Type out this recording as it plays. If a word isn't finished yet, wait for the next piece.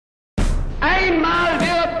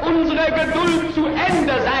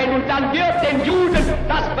Ende sein und dann wird den Juden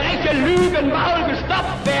das freche Lügenmaul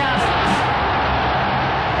gestopft werden.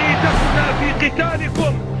 إيتكنا في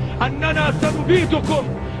قتالكم أننا سنبيدكم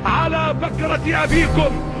على بكرة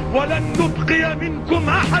أبيكم ولن نبقي منكم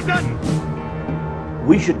أحدا.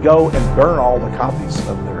 We should go and burn all the copies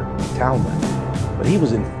of their Talmud. But he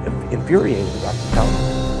was infuriated about the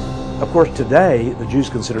Talmud. Of course, today, the Jews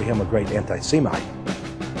consider him a great anti-Semite.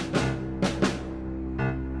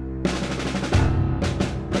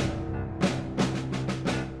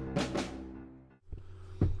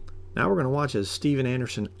 Now we're going to watch as Steven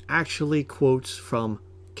Anderson actually quotes from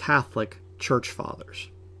Catholic church fathers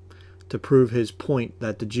to prove his point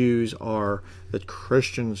that the Jews are, that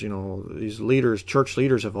Christians, you know, these leaders, church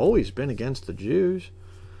leaders have always been against the Jews.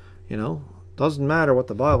 You know, doesn't matter what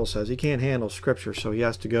the Bible says. He can't handle Scripture, so he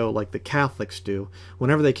has to go like the Catholics do.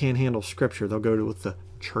 Whenever they can't handle Scripture, they'll go to with the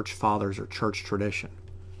church fathers or church tradition.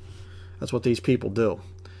 That's what these people do.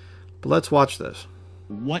 But let's watch this.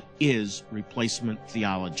 What is replacement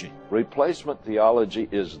theology? Replacement theology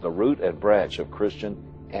is the root and branch of Christian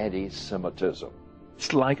anti-Semitism.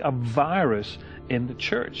 It's like a virus in the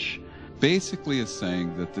church. Basically is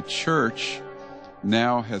saying that the church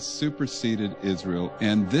now has superseded Israel,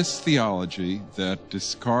 and this theology that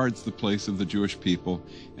discards the place of the Jewish people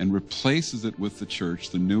and replaces it with the church,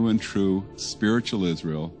 the new and true spiritual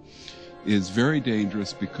Israel, is very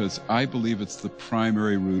dangerous because I believe it's the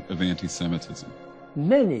primary root of anti-Semitism.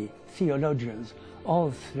 Many theologians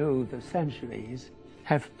all through the centuries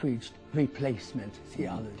have preached replacement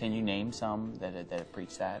theology. Can you name some that have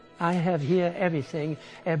preached that? I have here everything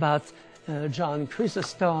about John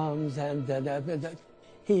Chrysostom, and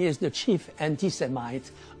he is the chief anti-Semite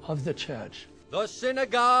of the church. The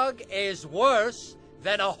synagogue is worse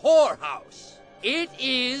than a whorehouse. It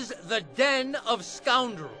is the den of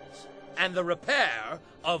scoundrels and the repair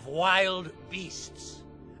of wild beasts.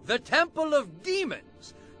 The temple of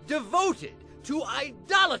demons, devoted to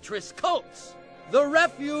idolatrous cults, the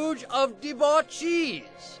refuge of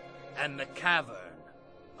debauchees, and the cavern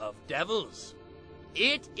of devils.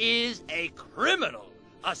 It is a criminal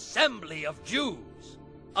assembly of Jews,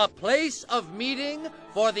 a place of meeting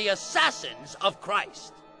for the assassins of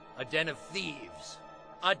Christ, a den of thieves,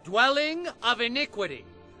 a dwelling of iniquity,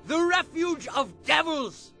 the refuge of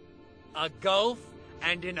devils, a gulf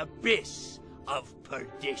and an abyss of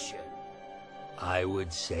perdition. I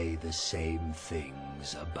would say the same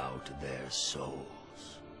things about their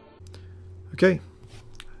souls. Okay,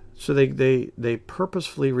 so they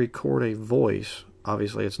purposefully record a voice.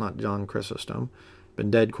 Obviously, it's not John Chrysostom.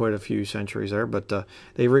 Been dead quite a few centuries there, but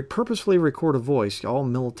they purposefully record a voice, all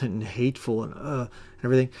militant and hateful and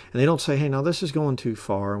everything. And they don't say, hey, now this is going too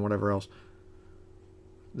far and whatever else.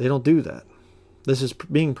 They don't do that. This is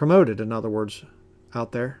being promoted, in other words,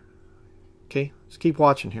 out there. Okay, let's keep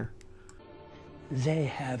watching here. They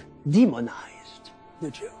have demonized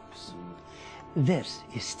the Jews. This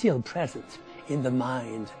is still present in the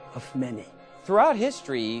mind of many. Throughout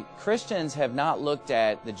history, Christians have not looked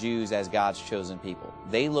at the Jews as God's chosen people.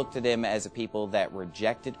 They looked at them as a people that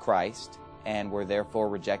rejected Christ and were therefore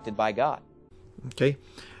rejected by God. Okay.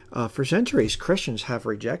 For centuries, Christians have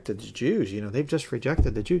rejected the Jews. You know, they've just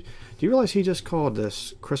rejected the Jews. Do you realize he just called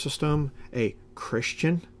this Chrysostom a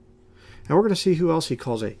Christian? Now we're going to see who else he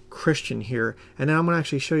calls a Christian here, and then I'm going to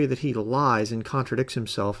actually show you that he lies and contradicts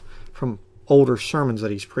himself from older sermons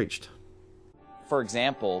that he's preached. For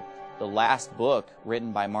example, the last book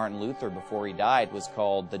written by Martin Luther before he died was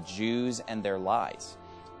called The Jews and Their Lies.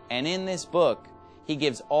 And in this book, he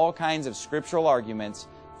gives all kinds of scriptural arguments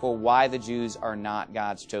for why the Jews are not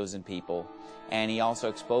God's chosen people. And he also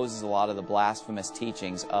exposes a lot of the blasphemous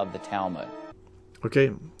teachings of the Talmud.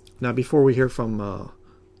 Okay, now before we hear from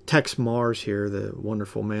Tex Mars here, the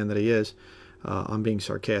wonderful man that he is, I'm being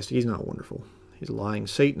sarcastic. He's not wonderful. He's a lying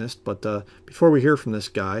Satanist. But before we hear from this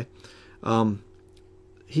guy,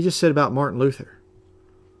 he just said about Martin Luther.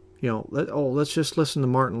 You know, let's just listen to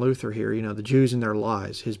Martin Luther here, you know, The Jews and Their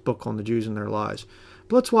Lies, his book on the Jews and their lies.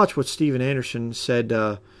 But let's watch what Steven Anderson said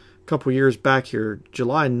a couple years back here,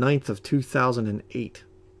 July 9th of 2008.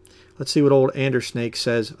 Let's see what old Andersnake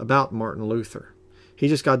says about Martin Luther. He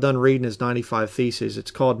just got done reading his 95 Theses.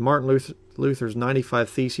 It's called Martin Luther's 95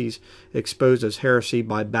 Theses Exposed as Heresy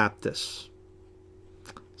by Baptists.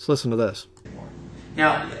 Let's listen to this.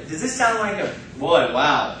 Now, does this sound like a, boy,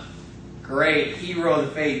 wow, great hero of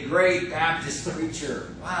the faith, great Baptist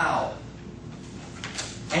preacher, wow.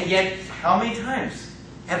 And yet, how many times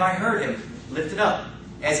have I heard him lifted up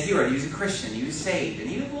as a hero? He was a Christian, he was saved, and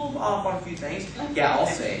he was a little off on a few things. Yeah, I'll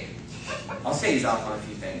say he's off on a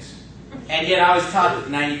few things. And yet I was taught that the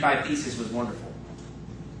 95 Thesis was wonderful.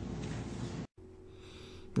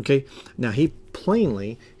 Okay, now he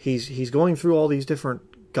plainly, he's going through all these different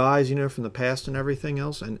guys, you know, from the past and everything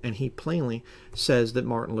else, and he plainly says that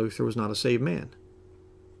Martin Luther was not a saved man.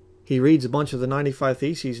 He reads a bunch of the 95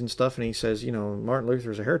 Theses and stuff, and he says, you know, Martin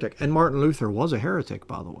Luther is a heretic. And Martin Luther was a heretic,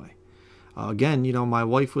 by the way. Again, you know, my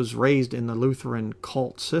wife was raised in the Lutheran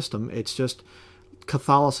cult system. It's just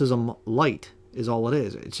Catholicism light is all it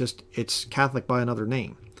is. It's Catholic by another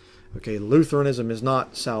name. Okay, Lutheranism is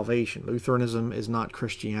not salvation. Lutheranism is not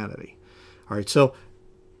Christianity. All right, so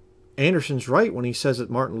Anderson's right when he says that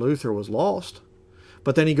Martin Luther was lost.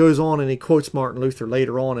 But then he goes on and he quotes Martin Luther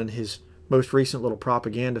later on in his most recent little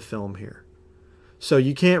propaganda film here. So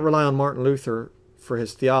you can't rely on Martin Luther for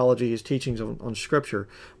his theology, his teachings on Scripture,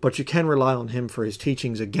 but you can rely on him for his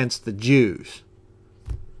teachings against the Jews.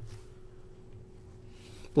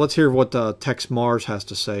 Let's hear what Tex Mars has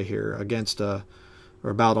to say here against or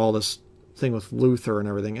about all this thing with Luther and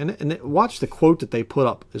everything. And watch the quote that they put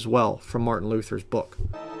up as well from Martin Luther's book.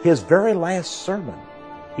 His very last sermon,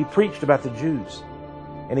 he preached about the Jews.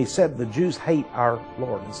 And he said the Jews hate our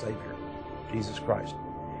Lord and Savior, Jesus Christ.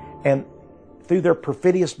 And through their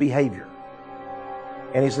perfidious behavior.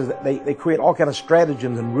 And he says that they create all kind of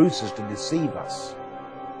stratagems and ruses to deceive us.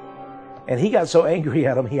 And he got so angry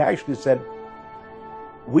at them, he actually said,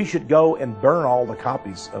 we should go and burn all the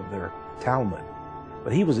copies of their Talmud.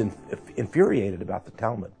 But he was infuriated about the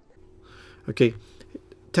Talmud. Okay,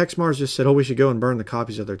 Tex Mars just said, oh, we should go and burn the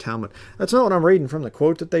copies of their Talmud. That's not what I'm reading from the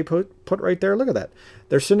quote that they put right there. Look at that.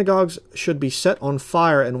 Their synagogues should be set on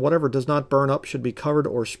fire, and whatever does not burn up should be covered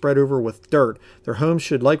or spread over with dirt. Their homes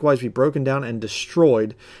should likewise be broken down and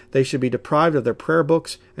destroyed. They should be deprived of their prayer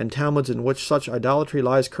books and Talmuds in which such idolatry,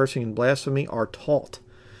 lies, cursing, and blasphemy are taught.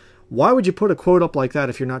 Why would you put a quote up like that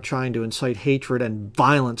if you're not trying to incite hatred and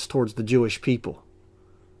violence towards the Jewish people?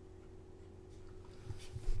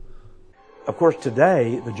 Of course,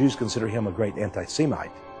 today, the Jews consider him a great anti-Semite.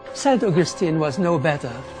 St. Augustine was no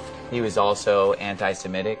better. He was also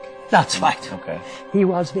anti-Semitic? That's right. Okay. He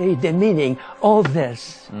was very demeaning. All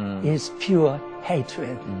this is pure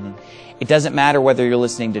hatred. It doesn't matter whether you're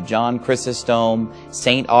listening to John Chrysostom,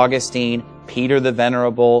 St. Augustine, Peter the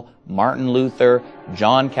Venerable, Martin Luther,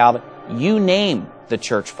 John Calvin. You name the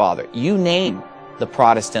church father. You name the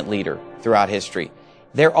Protestant leader throughout history.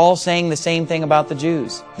 They're all saying the same thing about the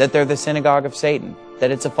Jews, that they're the synagogue of Satan,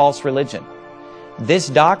 that it's a false religion. This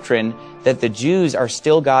doctrine that the Jews are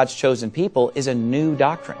still God's chosen people is a new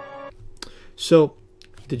doctrine. So,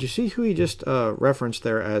 did you see who he just referenced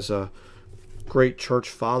there as great church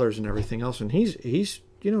fathers and everything else? And he's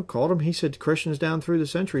called them, he said Christians down through the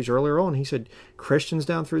centuries earlier on. He said Christians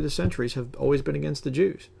down through the centuries have always been against the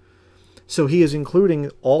Jews. So he is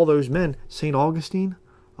including all those men. St. Augustine,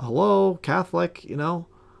 hello, Catholic,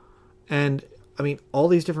 and I mean, all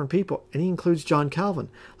these different people, and he includes John Calvin.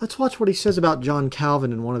 Let's watch what he says about John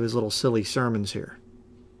Calvin in one of his little silly sermons here.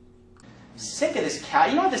 Sick of this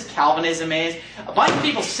you know what this Calvinism is? A bunch of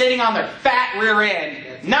people sitting on their fat rear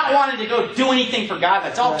end, not wanting to go do anything for God.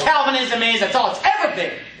 That's all Calvinism is. That's all it's ever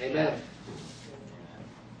been. Amen.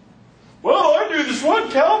 Well, I knew this one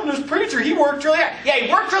Calvinist preacher. He worked really hard. Yeah,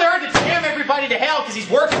 he worked really hard to damn everybody to hell because he's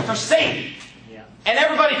working for Satan. And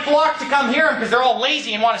everybody flocked to come hear him because they're all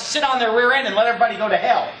lazy and want to sit on their rear end and let everybody go to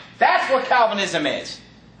hell. That's what Calvinism is.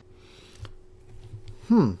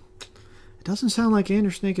 It doesn't sound like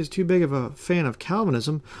Andersnake is too big of a fan of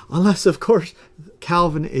Calvinism, unless, of course,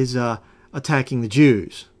 Calvin is attacking the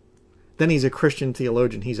Jews. Then he's a Christian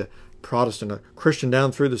theologian. He's a Protestant, a Christian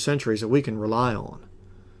down through the centuries that we can rely on.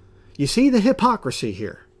 You see the hypocrisy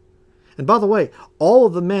here. And by the way, all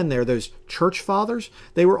of the men there, those church fathers,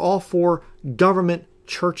 they were all for government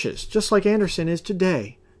churches, just like Anderson is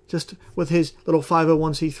today, just with his little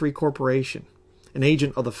 501c3 corporation, an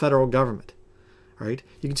agent of the federal government. Right?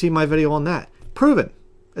 You can see my video on that. Proven.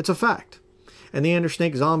 It's a fact. And the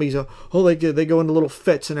Andersnake zombies, they go into little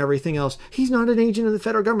fits and everything else. He's not an agent of the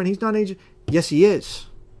federal government. He's not an agent. Yes, he is.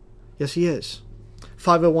 Yes, he is.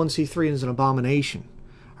 501c3 is an abomination.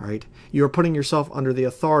 All right? You are putting yourself under the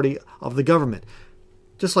authority of the government.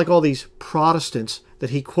 Just like all these Protestants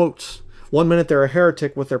that he quotes. One minute they're a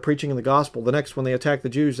heretic with their preaching of the gospel. The next, when they attack the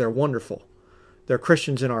Jews, they're wonderful. They're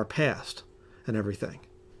Christians in our past and everything.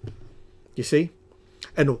 You see?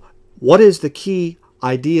 And what is the key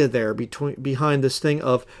idea there behind this thing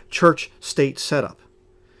of church-state setup?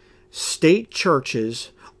 State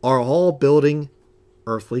churches are all building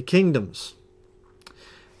earthly kingdoms.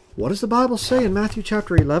 What does the Bible say in Matthew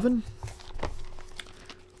chapter 11?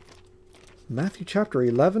 Matthew chapter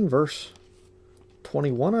 11, verse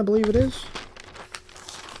 21, I believe it is.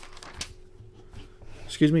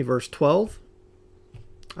 Excuse me, verse 12.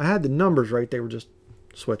 I had the numbers right. They were just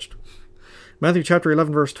Switched. Matthew chapter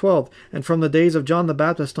 11, verse 12. And from the days of John the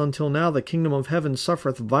Baptist until now, the kingdom of heaven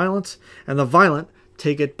suffereth violence, and the violent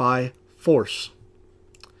take it by force.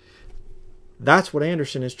 That's what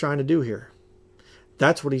Anderson is trying to do here.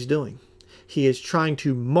 That's what he's doing. He is trying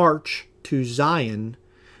to march to Zion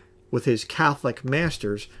with his Catholic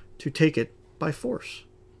masters to take it by force.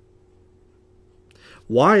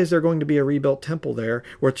 Why is there going to be a rebuilt temple there,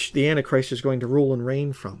 which the Antichrist is going to rule and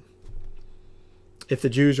reign from? If the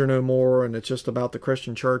Jews are no more and it's just about the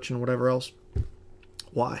Christian church and whatever else,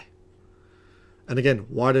 why? And again,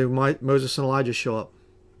 why do Moses and Elijah show up?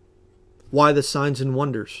 Why the signs and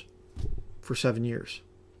wonders for 7 years?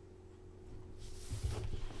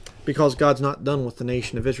 Because God's not done with the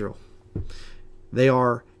nation of Israel. They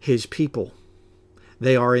are his people.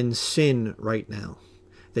 They are in sin right now.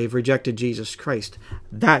 They've rejected Jesus Christ.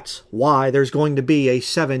 That's why there's going to be a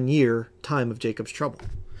 7-year time of Jacob's trouble.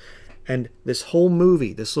 And this whole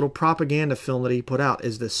movie, this little propaganda film that he put out,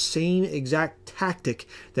 is the same exact tactic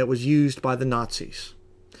that was used by the Nazis.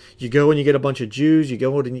 You go and you get a bunch of Jews, you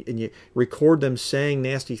go and you record them saying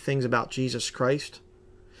nasty things about Jesus Christ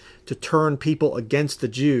to turn people against the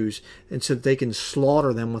Jews, and so that they can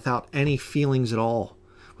slaughter them without any feelings at all,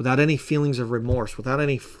 without any feelings of remorse, without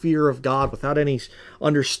any fear of God, without any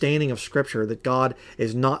understanding of Scripture that God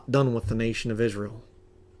is not done with the nation of Israel.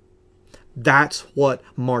 That's what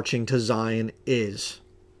marching to Zion is.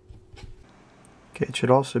 Okay, it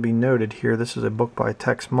should also be noted here, this is a book by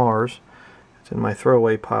Tex Mars. It's in my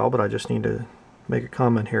throwaway pile, but I just need to make a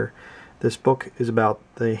comment here. This book is about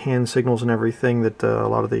the hand signals and everything that a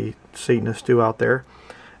lot of the Satanists do out there.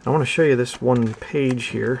 And I want to show you this one page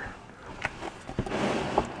here.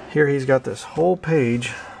 Here he's got this whole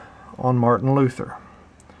page on Martin Luther.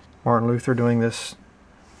 Martin Luther doing this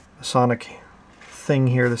Masonic thing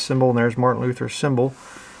here, the symbol, and there's Martin Luther's symbol.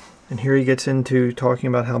 And here he gets into talking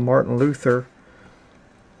about how Martin Luther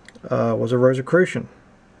was a Rosicrucian.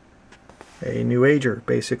 A New Ager,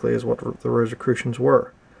 basically, is what the Rosicrucians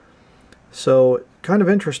were. So, kind of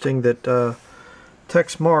interesting that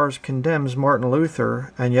Tex Mars condemns Martin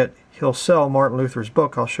Luther, and yet he'll sell Martin Luther's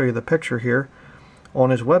book. I'll show you the picture here. On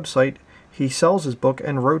his website, he sells his book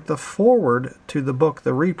and wrote the foreword to the book,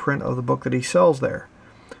 the reprint of the book that he sells there.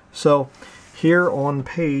 So, here on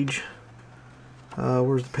page,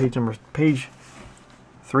 where's the page number? Page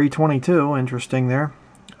 322, interesting there.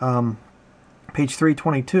 Page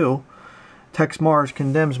 322, Tex Mars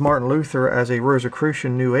condemns Martin Luther as a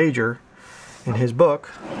Rosicrucian New Ager in his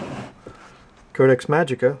book, Codex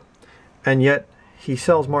Magica, and yet he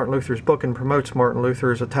sells Martin Luther's book and promotes Martin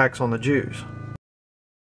Luther's attacks on the Jews.